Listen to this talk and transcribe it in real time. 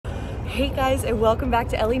Hey guys, and welcome back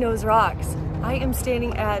to Ellie Knows Rocks. I am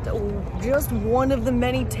standing at just one of the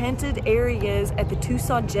many tented areas at the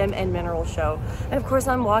Tucson GEM and Mineral Show. And of course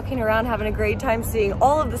I'm walking around having a great time seeing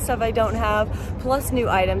all of the stuff I don't have, plus new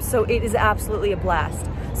items, so it is absolutely a blast.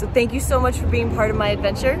 So thank you so much for being part of my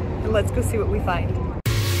adventure, and let's go see what we find.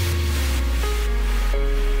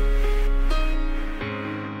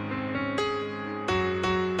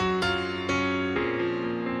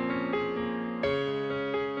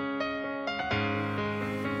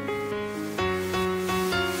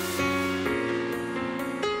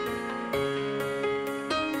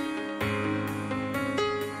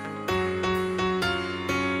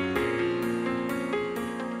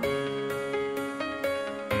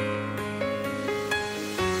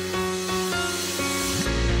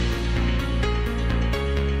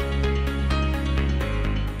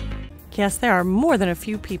 Yes, there are more than a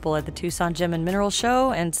few people at the Tucson Gem and Mineral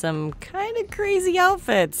Show, and some kind of crazy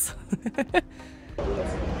outfits. It's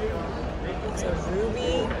a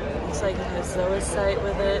ruby. Looks like it has zoisite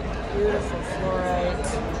with it. Beautiful fluorite.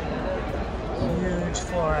 Huge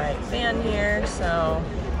fluorite fan here, so.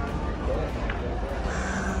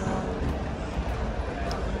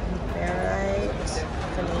 Barite,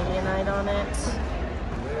 vanadianite on it.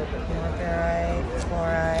 More barite,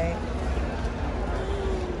 fluorite.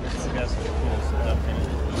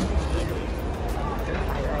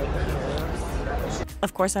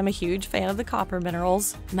 Of course, I'm a huge fan of the copper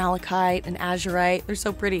minerals. Malachite and azurite, they're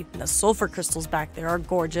so pretty. And the sulfur crystals back there are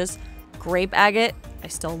gorgeous. Grape agate, I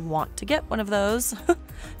still want to get one of those.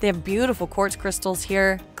 They have beautiful quartz crystals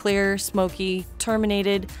here. Clear, smoky,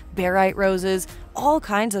 terminated, barite roses, all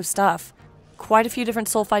kinds of stuff. Quite a few different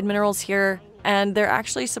sulfide minerals here, and they're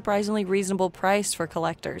actually surprisingly reasonable priced for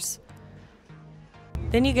collectors.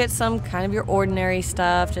 Then you get some kind of your ordinary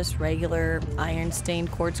stuff, just regular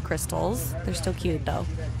iron-stained quartz crystals. They're still cute though.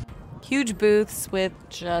 Huge booths with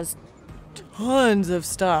just tons of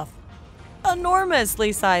stuff.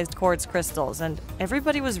 Enormously sized quartz crystals, and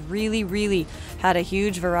everybody was really had a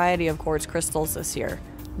huge variety of quartz crystals this year.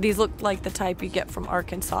 These looked like the type you get from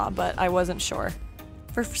Arkansas, but I wasn't sure.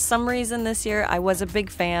 For some reason this year, I was a big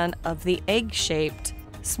fan of the egg-shaped,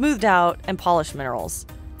 smoothed out, and polished minerals.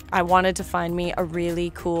 I wanted to find me a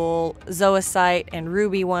really cool zoisite and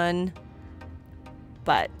ruby one,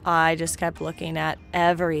 but I just kept looking at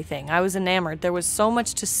everything. I was enamored. There was so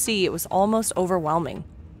much to see, it was almost overwhelming.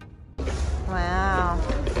 Wow.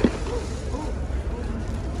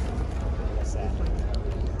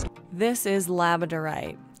 This is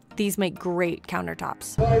labradorite. These make great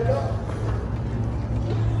countertops.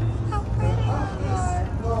 How pretty.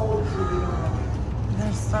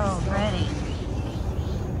 They're so pretty.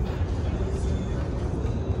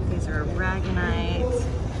 These are aragonite.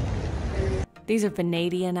 These are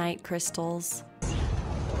vanadianite crystals.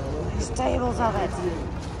 There's tables of it.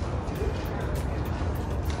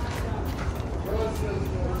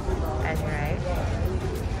 Azurite.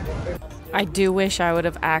 I do wish I would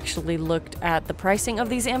have actually looked at the pricing of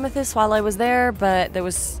these amethysts while I was there, but there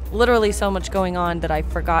was literally so much going on that I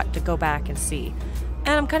forgot to go back and see. And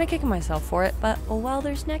I'm kind of kicking myself for it, but oh well,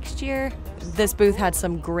 there's next year. This booth had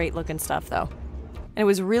some great looking stuff though. And it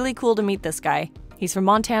was really cool to meet this guy. He's from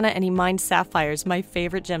Montana and he mines sapphires, my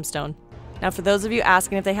favorite gemstone. Now for those of you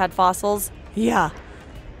asking if they had fossils, yeah,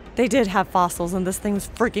 they did have fossils, and this thing was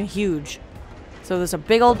freaking huge. So there's a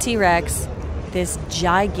big old T-Rex, this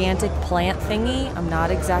gigantic plant thingy. I'm not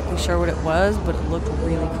exactly sure what it was, but it looked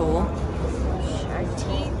really cool. Shark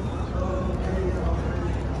teeth.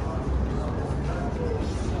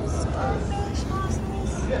 Starfish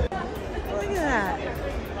fossils. Look at that.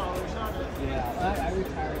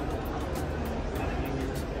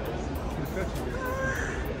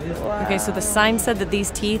 Wow. Okay, so the sign said that these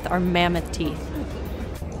teeth are mammoth teeth.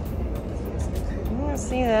 You don't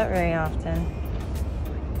see that very often.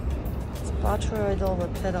 It's botryoidal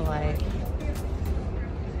lepidolite.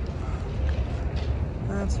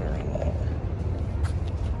 That's really neat.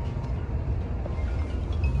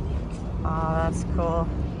 Oh, that's cool.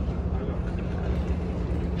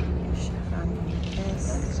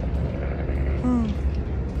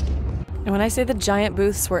 And when I say the giant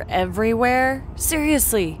booths were everywhere,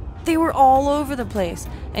 seriously, they were all over the place,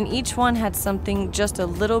 and each one had something just a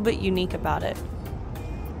little bit unique about it.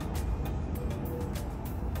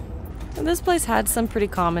 And this place had some pretty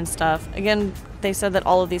common stuff. Again, they said that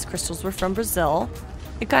all of these crystals were from Brazil.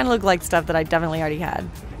 It kind of looked like stuff that I definitely already had.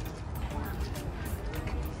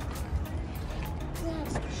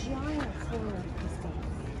 That's giant fluorite crystals.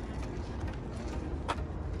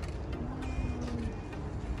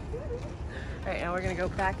 Alright, now we're gonna go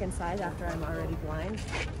back inside after I'm already blind.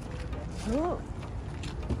 Ooh.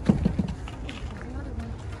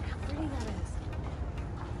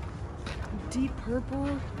 deep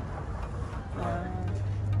purple.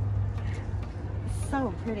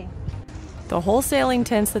 So pretty. The wholesaling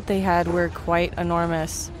tents that they had were quite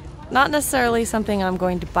enormous. Not necessarily something I'm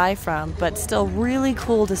going to buy from, but still really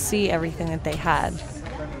cool to see everything that they had.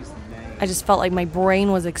 I just felt like my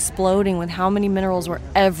brain was exploding with how many minerals were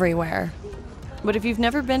everywhere. But if you've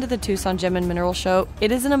never been to the Tucson Gem and Mineral Show,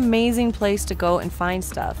 it is an amazing place to go and find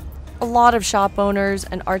stuff. A lot of shop owners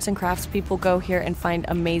and arts and crafts people go here and find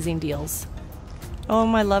amazing deals. Oh,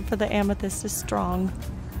 my love for the amethyst is strong.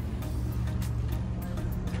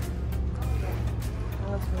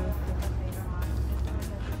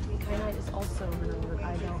 Kyanite is also a mineral that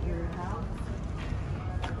I don't really have.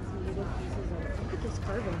 Some little pieces of, look at this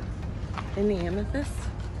carving. In the amethyst?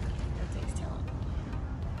 That takes talent.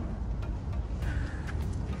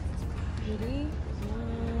 Pretty.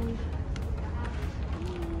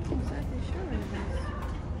 Not exactly sure what it is.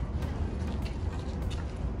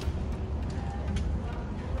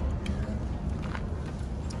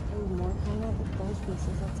 Oh, more pineapple with those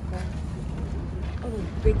pieces. That's cool. Oh, the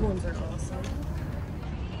big ones are awesome.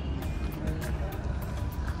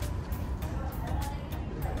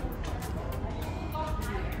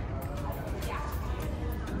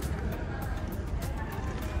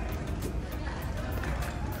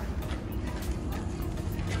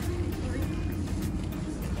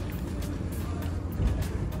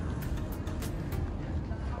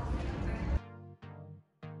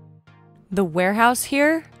 The warehouse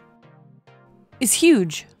here is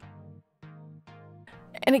huge.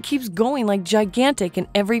 And it keeps going like gigantic in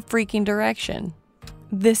every freaking direction.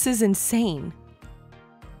 This is insane.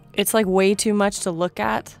 It's like way too much to look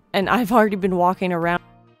at, and I've already been walking around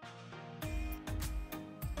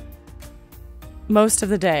most of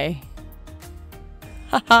the day.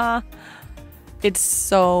 Haha. It's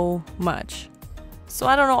so much. So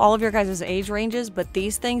I don't know all of your guys' age ranges, but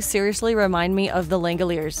these things seriously remind me of the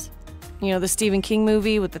Langoliers. You know, the Stephen King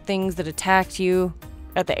movie with the things that attacked you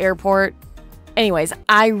at the airport. Anyways,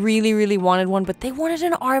 I really wanted one, but they wanted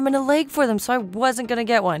an arm and a leg for them, so I wasn't gonna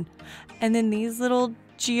get one. And then these little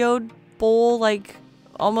geode bowl, like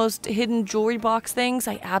almost hidden jewelry box things,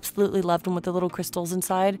 I absolutely loved them with the little crystals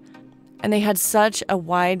inside. And they had such a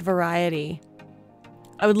wide variety.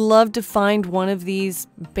 I would love to find one of these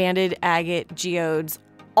banded agate geodes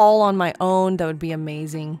all on my own. That would be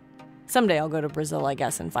amazing. Someday I'll go to Brazil, I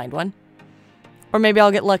guess, and find one. Or maybe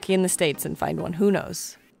I'll get lucky in the States and find one. Who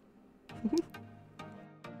knows?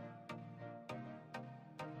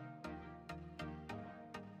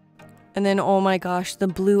 And then, oh my gosh, the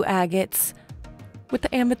blue agates with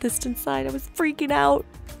the amethyst inside. I was freaking out.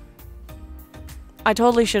 I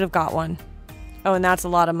totally should have got one. Oh, and that's a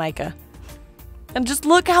lot of mica. And just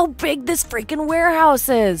look how big this freaking warehouse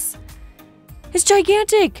is. It's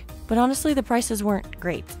gigantic. But honestly, the prices weren't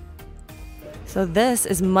great. So this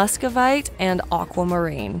is muscovite and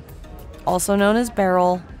aquamarine, also known as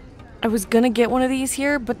beryl. I was gonna get one of these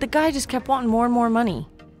here, but the guy just kept wanting more and more money.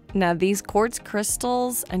 Now these quartz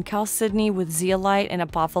crystals and chalcedony with zeolite and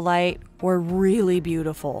apophyllite were really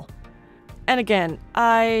beautiful. And again,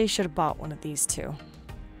 I should have bought one of these too.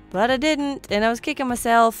 But I didn't, and I was kicking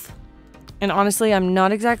myself. And honestly, I'm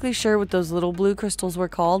not exactly sure what those little blue crystals were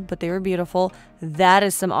called, but they were beautiful. That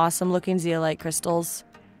is some awesome looking zeolite crystals.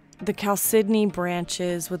 The chalcedony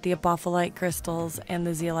branches with the apophyllite crystals and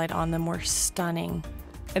the zeolite on them were stunning.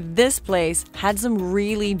 This place had some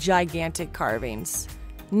really gigantic carvings.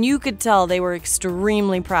 You could tell they were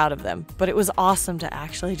extremely proud of them, but it was awesome to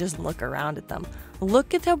actually just look around at them.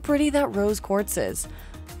 Look at how pretty that rose quartz is.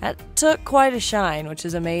 That took quite a shine, which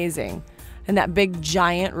is amazing. And that big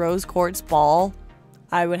giant rose quartz ball,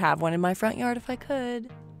 I would have one in my front yard if I could.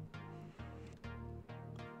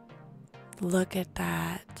 Look at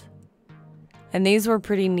that. And these were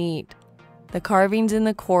pretty neat. The carvings in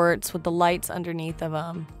the quartz with the lights underneath of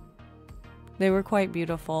them. They were quite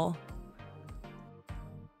beautiful.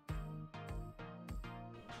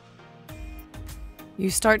 You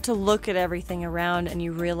start to look at everything around and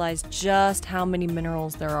you realize just how many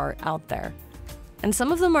minerals there are out there. And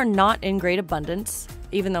some of them are not in great abundance,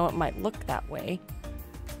 even though it might look that way.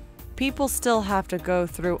 People still have to go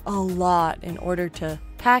through a lot in order to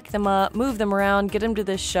pack them up, move them around, get them to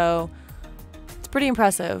this show. It's pretty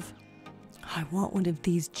impressive. I want one of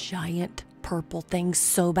these giant purple things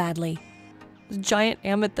so badly. Those giant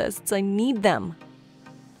amethysts, I need them.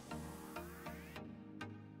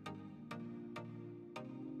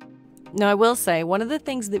 Now, I will say, one of the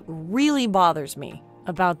things that really bothers me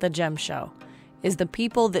about the gem show is the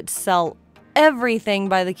people that sell everything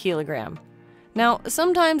by the kilogram. Now,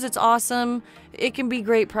 sometimes it's awesome, it can be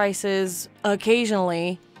great prices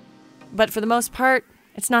occasionally, but for the most part,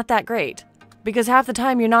 it's not that great. Because half the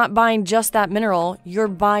time you're not buying just that mineral, you're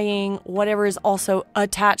buying whatever is also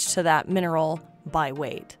attached to that mineral by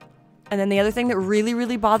weight. And then the other thing that really,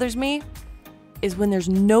 really bothers me is when there's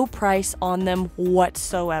no price on them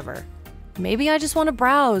whatsoever. Maybe I just want to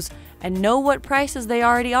browse and know what prices they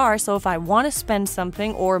already are, so if I want to spend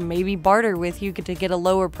something or maybe barter with you to get a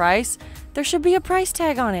lower price, there should be a price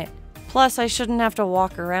tag on it. Plus, I shouldn't have to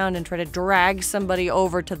walk around and try to drag somebody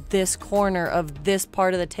over to this corner of this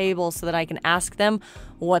part of the table so that I can ask them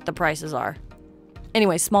what the prices are.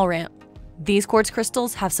 Anyway, small rant. These quartz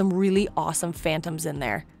crystals have some really awesome phantoms in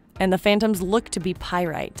there, and the phantoms look to be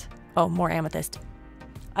pyrite. Oh, more amethyst.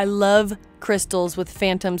 I love crystals with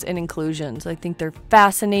phantoms and inclusions. I think they're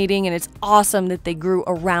fascinating, and it's awesome that they grew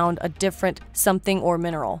around a different something or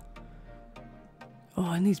mineral.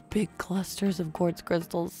 Oh, and these big clusters of quartz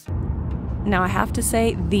crystals. Now I have to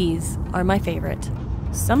say, these are my favorite.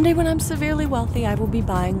 Someday when I'm severely wealthy, I will be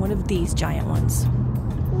buying one of these giant ones.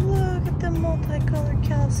 Look at the multicolored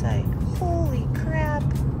calcite. Holy crap.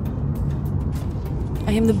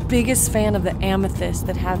 I am the biggest fan of the amethysts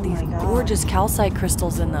that have these gorgeous calcite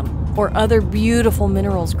crystals in them, or other beautiful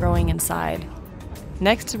minerals growing inside.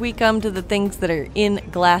 Next we come to the things that are in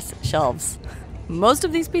glass shelves. Most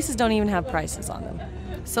of these pieces don't even have prices on them.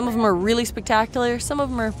 Some of them are really spectacular, some of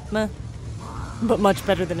them are meh, but much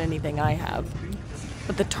better than anything I have.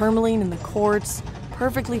 But the tourmaline and the quartz,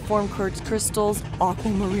 perfectly formed quartz crystals,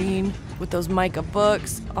 aquamarine, with those mica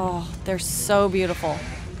books, oh, they're so beautiful.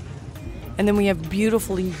 And then we have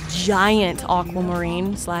beautifully giant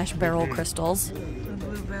aquamarine / beryl crystals. The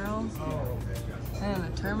blue beryl and the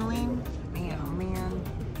tourmaline. Man, oh man.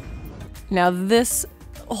 Now this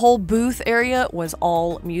whole booth area was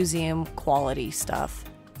all museum quality stuff.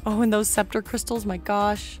 Oh, and those scepter crystals, my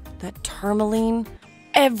gosh. That tourmaline.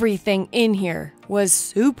 Everything in here was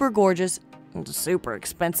super gorgeous and super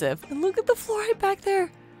expensive. And look at the fluorite back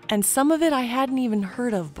there. And some of it I hadn't even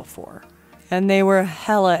heard of before. And they were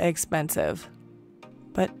hella expensive.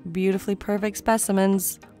 But beautifully perfect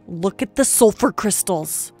specimens. Look at the sulfur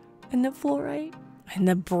crystals. And the fluorite. And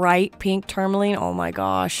the bright pink tourmaline. Oh my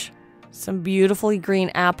gosh. Some beautifully green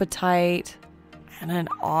apatite. And an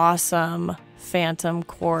awesome phantom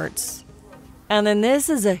quartz. And then this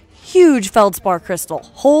is a huge feldspar crystal.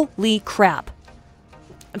 Holy crap.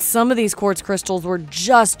 And some of these quartz crystals were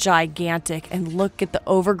just gigantic. And look at the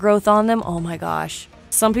overgrowth on them. Oh my gosh.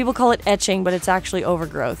 Some people call it etching, but it's actually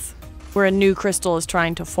overgrowth, where a new crystal is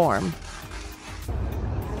trying to form.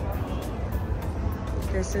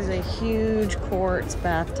 This is a huge quartz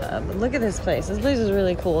bathtub. Look at this place. This place is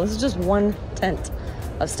really cool. This is just 1/10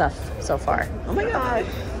 of stuff so far. Oh my god.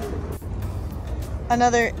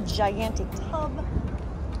 Another gigantic tub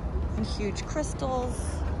and huge crystals.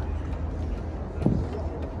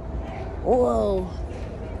 Whoa.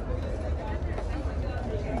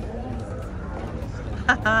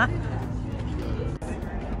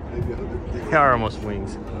 They are almost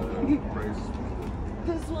wings.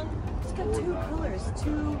 This one, it's got two colors,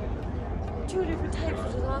 two different types,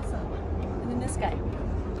 which is awesome. And then this guy.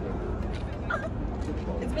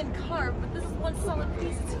 It's been carved, but this is one solid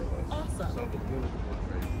piece. It's awesome.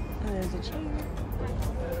 And there's a chair.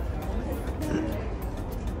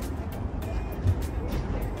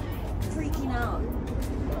 Freaking out.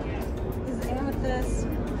 This is amethyst.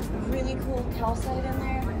 Really cool calcite in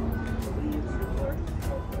there.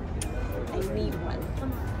 I need one.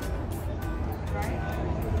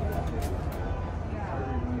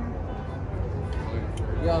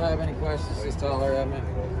 Y'all have any questions, just holler at me.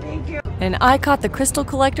 Thank you. And I caught the crystal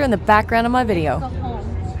collector in the background of my video. Look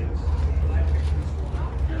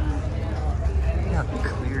how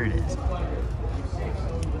clear it is.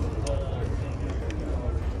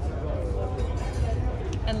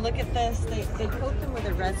 And look at this. They coat them with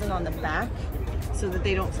a resin on the back so that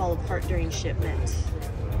they don't fall apart during shipment.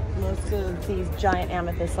 Most of these giant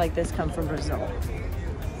amethysts like this come from Brazil.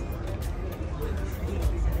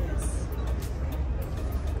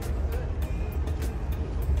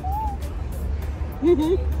 So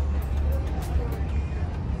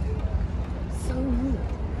neat.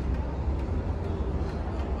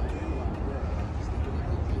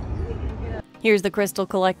 Here's the crystal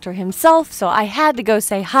collector himself, so I had to go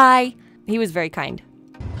say hi. He was very kind.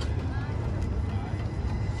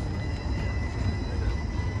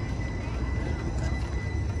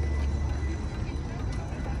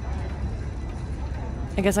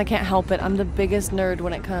 I guess I can't help it. I'm the biggest nerd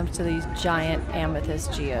when it comes to these giant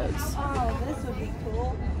amethyst geodes. Oh, this would be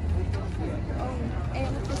cool. Oh,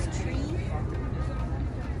 amethyst tree.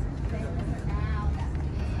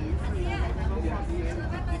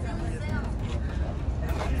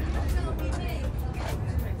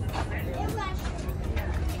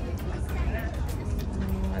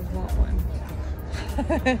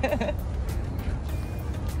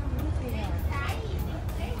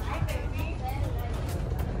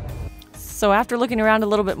 So after looking around a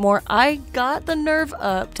little bit more, I got the nerve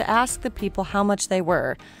up to ask the people how much they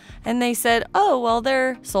were. And they said, oh, well,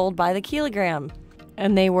 they're sold by the kilogram.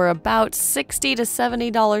 And they were about $60 to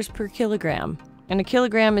 $70 per kilogram. And a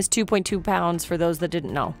kilogram is 2.2 pounds for those that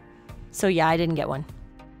didn't know. So yeah, I didn't get one.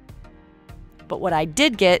 But what I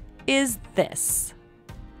did get is this.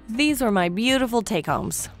 These were my beautiful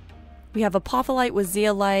take-homes. We have apophyllite with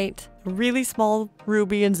zeolite, a really small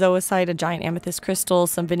ruby and zoisite, a giant amethyst crystal,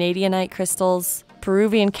 some vanadianite crystals,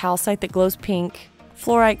 Peruvian calcite that glows pink,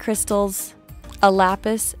 fluorite crystals, a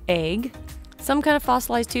lapis egg, some kind of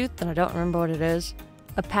fossilized tooth, and I don't remember what it is,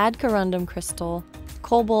 a padcorundum crystal,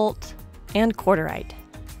 cobalt, and quarterite.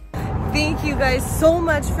 Thank you guys so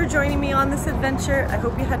much for joining me on this adventure. I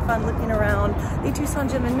hope you had fun looking around the Tucson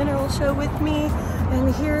Gem and Mineral Show with me.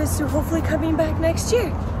 And here's to hopefully coming back next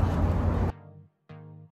year.